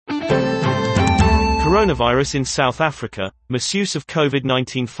Coronavirus in South Africa, misuse of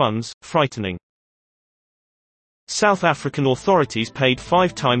COVID-19 funds, frightening. South African authorities paid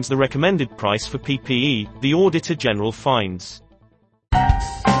 5 times the recommended price for PPE, the Auditor General finds.